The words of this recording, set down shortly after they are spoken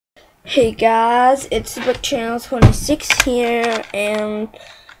Hey guys, it's the Brick Channel 26 here, and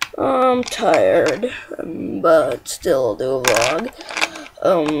I'm tired, but still do a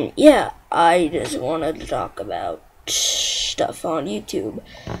vlog. Yeah, I just wanted to talk about stuff on YouTube.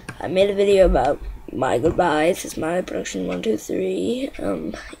 I made a video about my goodbyes. It's my production 123.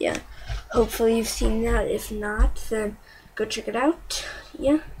 Yeah, hopefully you've seen that. If not, then go check it out.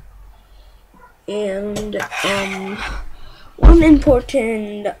 Yeah, and one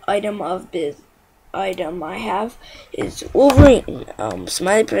important item I have is Wolverine.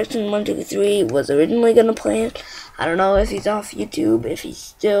 Smiley Person 123 was originally gonna play it. I don't know if he's off YouTube, if he's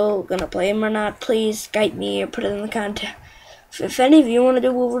still gonna play him or not. Please Skype me or put it in the contact. If any of you want to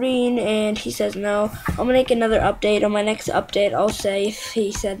do Wolverine and he says no, I'm gonna make another update. On my next update, I'll say if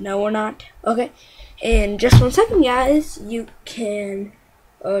he said no or not. Okay. And just 1 second, guys. You can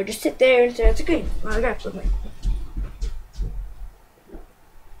just sit there and stare at the screen. Autographs with me.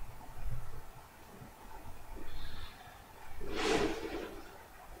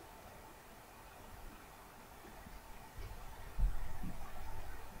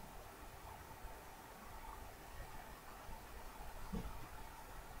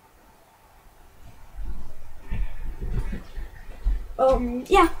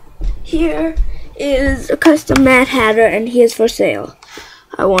 Yeah, here is a custom Mad Hatter, and he is for sale.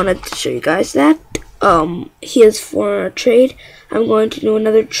 I wanted to show you guys that. He is for a trade. I'm going to do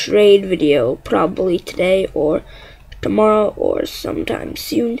another trade video, probably today or tomorrow or sometime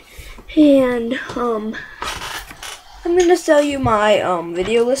soon. And, I'm gonna sell you my,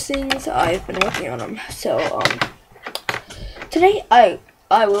 video listings. I've been working on them. So, today I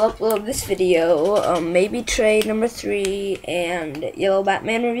will upload this video, maybe trade number 3 and Yellow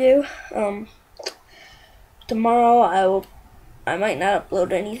Batman review. Tomorrow I might not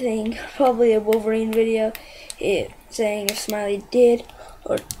upload anything, probably a Wolverine video, saying if Smiley did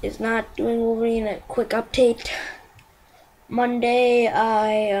or is not doing Wolverine, a quick update. Monday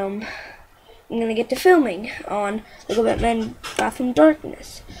I'm gonna get to filming on Lego Batman Gotham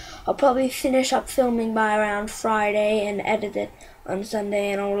Darkness. I'll probably finish up filming by around Friday and edit it on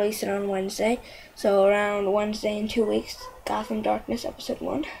Sunday, and I'll release it on Wednesday. So around Wednesday in 2 weeks, Gotham Darkness episode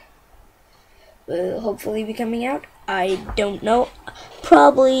 1 will hopefully be coming out. I don't know,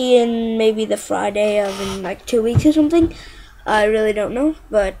 probably in maybe the Friday of in like 2 weeks or something. I really don't know,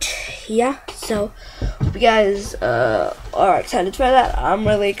 but yeah. So hope you guys are excited for that. I'm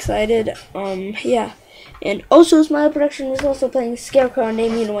really excited. Yeah. And also, Smiley Production is also playing Scarecrow and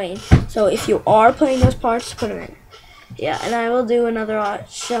Damian Wayne. So if you are playing those parts, put them in. Yeah, and I will do another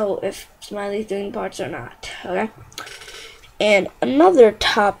show if Smiley's doing parts or not. Okay. And another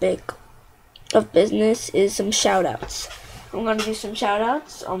topic of business is some shoutouts. I'm gonna do some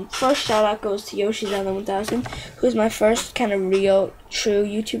shoutouts. First shoutout goes to Yoshi's Island 1000, who's my first kind of real, true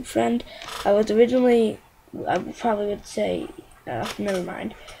YouTube friend. I probably would say, never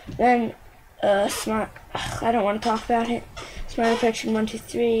mind. Then, I don't want to talk about it. Smiley Production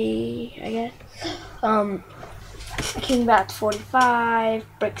 123, I guess. King Bat 45,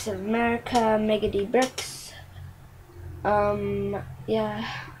 Bricks of America, megadbricks. Yeah.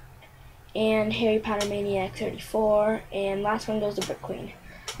 And Harry Potter Maniac 34, and last one goes to brickqueen.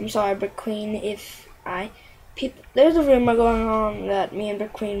 I'm sorry, brickqueen, there's a rumor going on that me and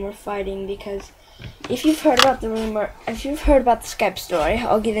brickqueen were fighting, because if you've heard about the Skype story,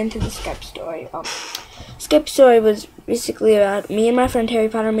 I'll get into the Skype story. Skype story was basically about me and my friend Harry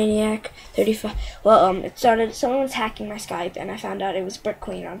Potter Maniac 35. Well, it started, someone was hacking my Skype, and I found out it was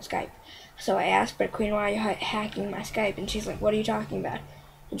brickqueen on Skype. So I asked brickqueen, why are you hacking my Skype? And she's like, what are you talking about?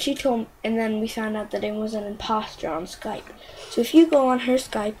 And she told, and then we found out that it was an imposter on Skype. So if you go on her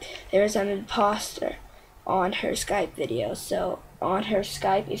Skype, there is an imposter on her Skype video. So on her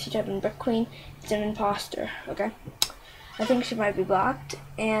Skype, if you type in brickqueen, it's an imposter. Okay. I think she might be blocked.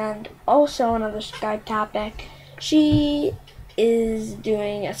 And also another Skype topic, she is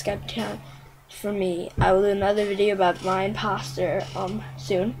doing a Skype account for me. I will do another video about my imposter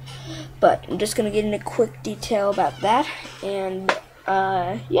soon. But I'm just gonna get into quick detail about that. And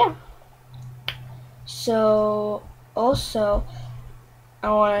yeah. So also I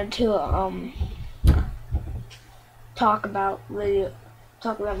wanted to talk about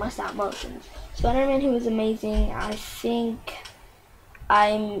my stop motions. Spider-Man, he was amazing. I think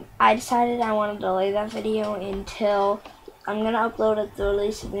I decided I wanted to delay that video until I'm gonna upload at the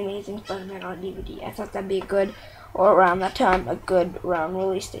release of the Amazing Spider-Man on DVD. I thought that'd be a good, or around that time, a good round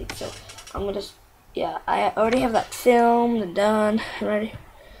release date. So I'm gonna yeah, I already have that filmed, done, ready,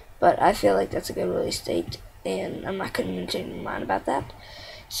 but I feel like that's a good release date, and I'm not going to change my mind about that.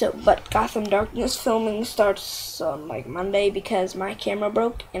 So, but Gotham Darkness filming starts on like Monday because my camera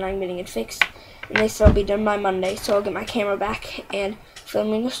broke and I'm getting it fixed. And they said I'll be done by Monday, so I'll get my camera back and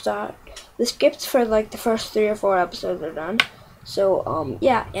filming will start. The scripts for like the first 3 or 4 episodes are done. So,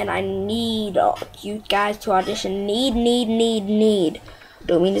 yeah, and I need you guys to audition. Need.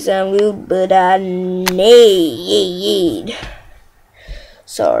 Don't mean to sound rude, but I need.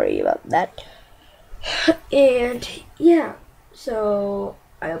 Sorry about that. And, yeah, so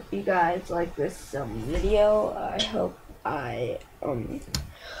I hope you guys like this video. I hope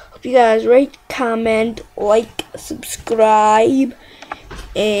you guys rate, comment, like, subscribe,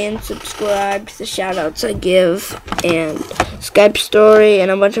 and subscribe to the shoutouts I give, and Skype story, and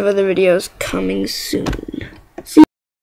a bunch of other videos coming soon.